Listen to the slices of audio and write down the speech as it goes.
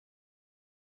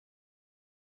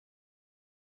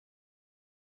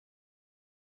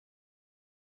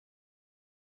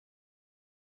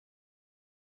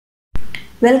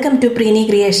Welcome to Preeni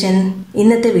creation.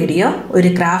 ഇന്നത്തെ video ഒരു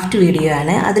craft video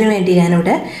ആണ്. അതിനുവേണ്ടി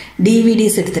ഞാനിവിടെ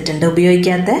DVDs എടുത്തിട്ടുണ്ട്.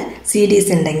 ഉപയോഗിക്കാത്ത CDs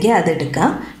ഉണ്ടെങ്കിൽ അതെടുക്കാം.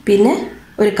 പിന്നെ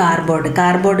ഒരു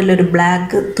കാർഡ്ബോർഡിൽ ഒരു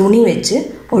ബ്ലാക്ക് തുണി വെച്ച്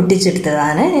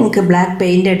ഒട്ടിച്ചെടുത്തതാണ്. എനിക്ക് ബ്ലാക്ക്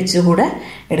പെയിൻ്റ് അടിച്ച് കൂടെ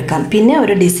എടുക്കാം. പിന്നെ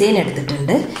ഒരു ഡിസൈൻ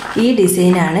എടുത്തിട്ടുണ്ട്. ഈ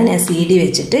ഡിസൈനാണ് ഞാൻ CD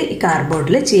വെച്ചിട്ട് ഈ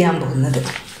കാർഡ്ബോർഡിൽ ചെയ്യാൻ പോകുന്നത്.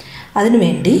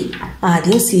 അതിനുവേണ്ടി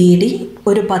ആദ്യം CD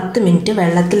ഒരു 10 മിനിറ്റ്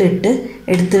വെള്ളത്തിലിട്ട്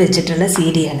എടുത്ത് വെച്ചിട്ടുള്ള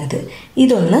CD ആണിത്.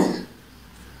 ഇതൊന്ന്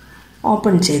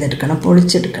ഓപ്പൺ ചെയ്തെടുക്കണം,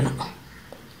 പൊളിച്ചെടുക്കണം.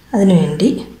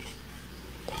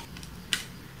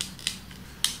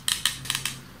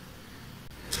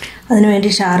 അതിനുവേണ്ടി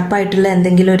ഷാർപ്പായിട്ടുള്ള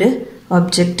എന്തെങ്കിലും ഒരു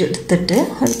ഒബ്ജക്റ്റ് എടുത്തിട്ട്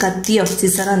ഒരു കത്തിയോ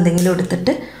സിസറോ എന്തെങ്കിലും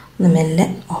എടുത്തിട്ട് ഒന്ന് മെല്ലെ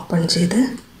ഓപ്പൺ ചെയ്ത്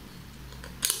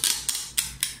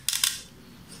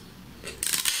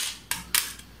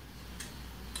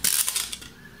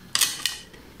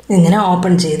ഇങ്ങനെ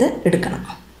ഓപ്പൺ ചെയ്ത് എടുക്കണം.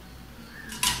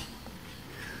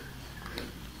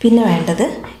 പിന്നെ വേണ്ടത്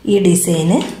ഈ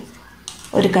ഡിസൈന്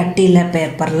ഒരു കട്ടിയുള്ള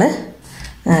പേപ്പറിൽ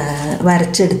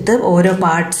വരച്ചെടുത്ത് ഓരോ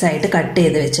പാർട്സായിട്ട് കട്ട്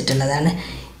ചെയ്ത് വെച്ചിട്ടുള്ളതാണ്.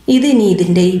 ഇതിനി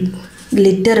ഇതിൻ്റെ ഈ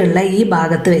ഗ്ലിറ്ററുള്ള ഈ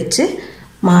ഭാഗത്ത് വെച്ച്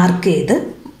മാർക്ക് ചെയ്ത്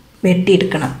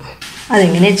വെട്ടിയെടുക്കണം.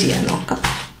 അതെങ്ങനെ ചെയ്യാൻ നോക്കാം.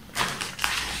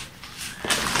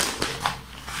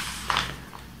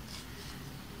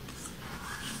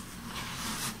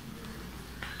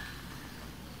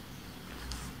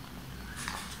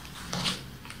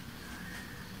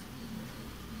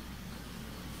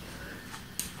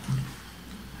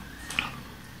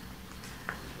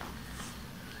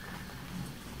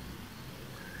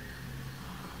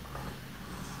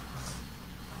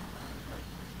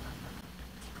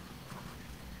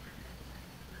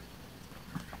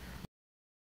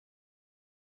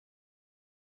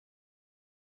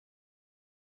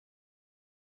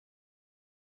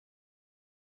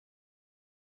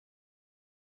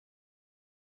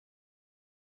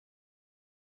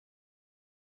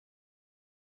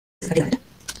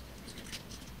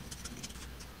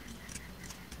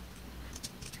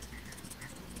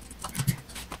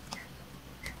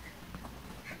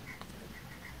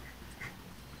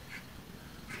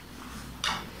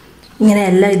 ഇങ്ങനെ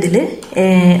എല്ലാം ഇതിൽ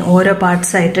ഓരോ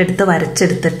പാർട്സായിട്ട് എടുത്ത്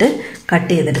വരച്ചെടുത്തിട്ട് കട്ട്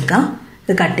ചെയ്തെടുക്കാം.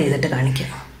 ഇത് കട്ട് ചെയ്തിട്ട്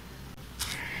കാണിക്കാം.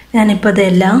 ഞാനിപ്പോൾ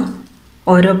ഇതെല്ലാം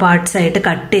ഓരോ പാർട്സായിട്ട്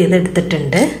കട്ട്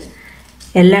ചെയ്തെടുത്തിട്ടുണ്ട്.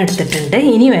 എല്ലാം എടുത്തിട്ടുണ്ട്.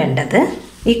 ഇനി വേണ്ടത്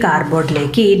ഈ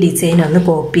കാർഡ്ബോർഡിലേക്ക് ഈ ഡിസൈൻ ഒന്ന്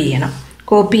കോപ്പി ചെയ്യണം.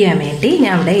 കോപ്പി ചെയ്യാൻ വേണ്ടി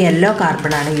ഞാൻ ഇവിടെ യെല്ലോ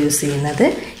കാർബണാണ് യൂസ് ചെയ്യുന്നത്.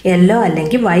 യെല്ലോ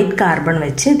അല്ലെങ്കിൽ വൈറ്റ് കാർബൺ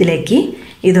വെച്ച് ഇതിലേക്ക്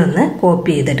ഇതൊന്ന്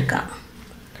കോപ്പി ചെയ്തെടുക്കാം.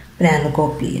 ഞാനൊന്ന്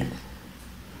കോപ്പി ചെയ്യാം.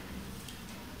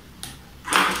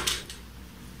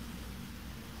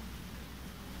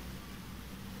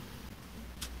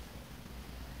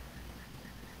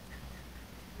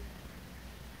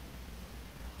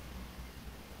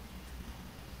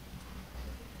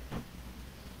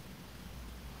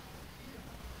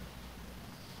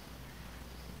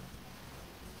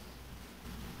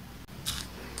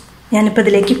 ഞാനിപ്പോൾ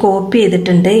ഇതിലേക്ക് കോപ്പി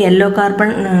ചെയ്തിട്ടുണ്ട്. യെല്ലോ കാർബൺ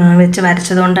വെച്ച്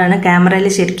വരച്ചതുകൊണ്ടാണ് ക്യാമറയിൽ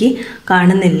ശരിക്കും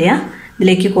കാണുന്നില്ല.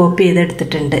 ഇതിലേക്ക് കോപ്പി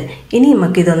ചെയ്തെടുത്തിട്ടുണ്ട്. ഇനി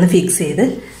നമുക്കിതൊന്ന് ഫിക്സ് ചെയ്ത്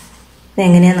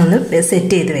എങ്ങനെയാണെന്നൊന്ന്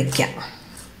സെറ്റ് ചെയ്ത് വെക്കാം.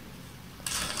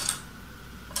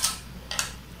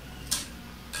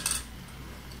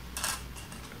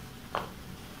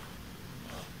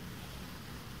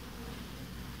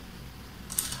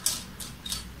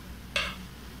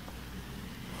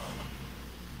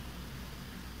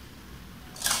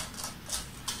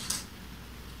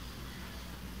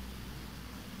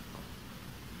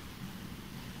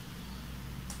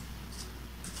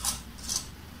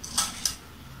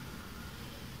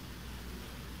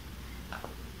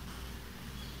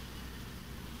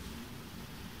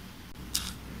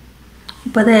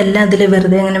 അപ്പോൾ അതെല്ലാം അതിൽ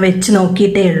വെറുതെ അങ്ങനെ വെച്ച്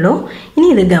നോക്കിയിട്ടേ ഉള്ളൂ. ഇനി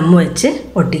ഇത് ഗമ്മ് വെച്ച്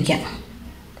ഒട്ടിക്കാം.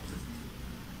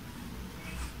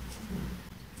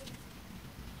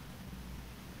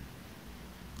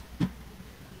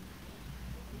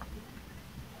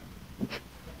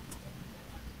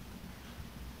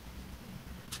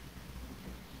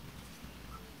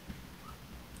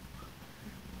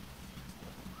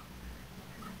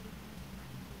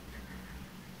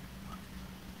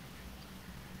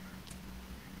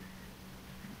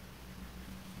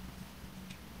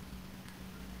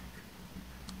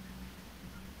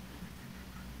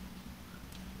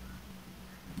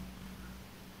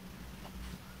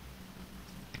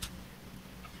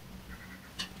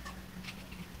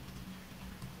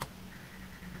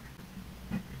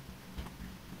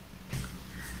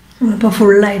 ഇപ്പോൾ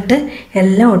ഫുള്ളായിട്ട്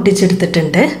എല്ലാം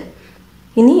ഒട്ടിച്ചെടുത്തിട്ടുണ്ട്.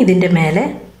 ഇനി ഇതിൻ്റെ മേലെ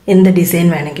എന്ത് ഡിസൈൻ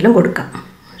വേണമെങ്കിലും കൊടുക്കാം.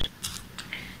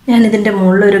 ഞാനിതിൻ്റെ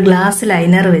മുകളിൽ ഒരു ഗ്ലാസ്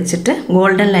ലൈനർ വെച്ചിട്ട്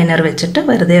ഗോൾഡൻ ലൈനർ വെച്ചിട്ട്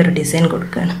വെറുതെ ഒരു ഡിസൈൻ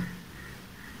കൊടുക്കുകയാണ്.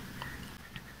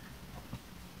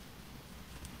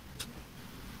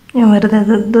 ഞാൻ വെറുതെ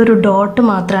ഇതൊരു ഡോട്ട്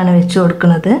മാത്രമാണ് വെച്ച്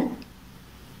കൊടുക്കുന്നത്.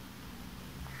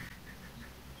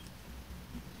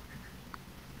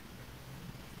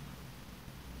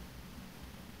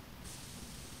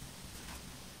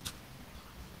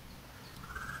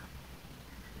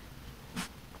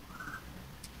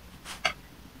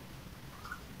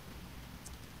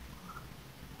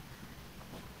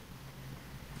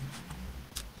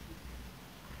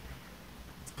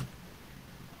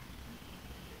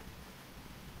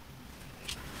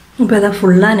 ഇപ്പോൾ അതാ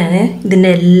ഫുള്ളാണ് ഞാൻ ഇതിൻ്റെ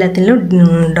എല്ലാത്തിലും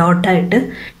ഡോട്ടായിട്ട്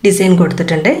ഡിസൈൻ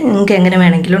കൊടുത്തിട്ടുണ്ട്. നിങ്ങൾക്ക് എങ്ങനെ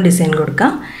വേണമെങ്കിലും ഡിസൈൻ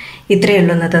കൊടുക്കാം. ഇത്രയേ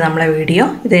ഉള്ളൂ ഇന്നത്തെ നമ്മളെ വീഡിയോ.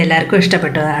 ഇത് എല്ലാവർക്കും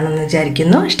ഇഷ്ടപ്പെട്ടതാണെന്ന്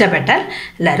വിചാരിക്കുന്നു. ഇഷ്ടപ്പെട്ടാൽ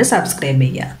എല്ലാവരും സബ്സ്ക്രൈബ്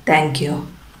ചെയ്യുക. താങ്ക്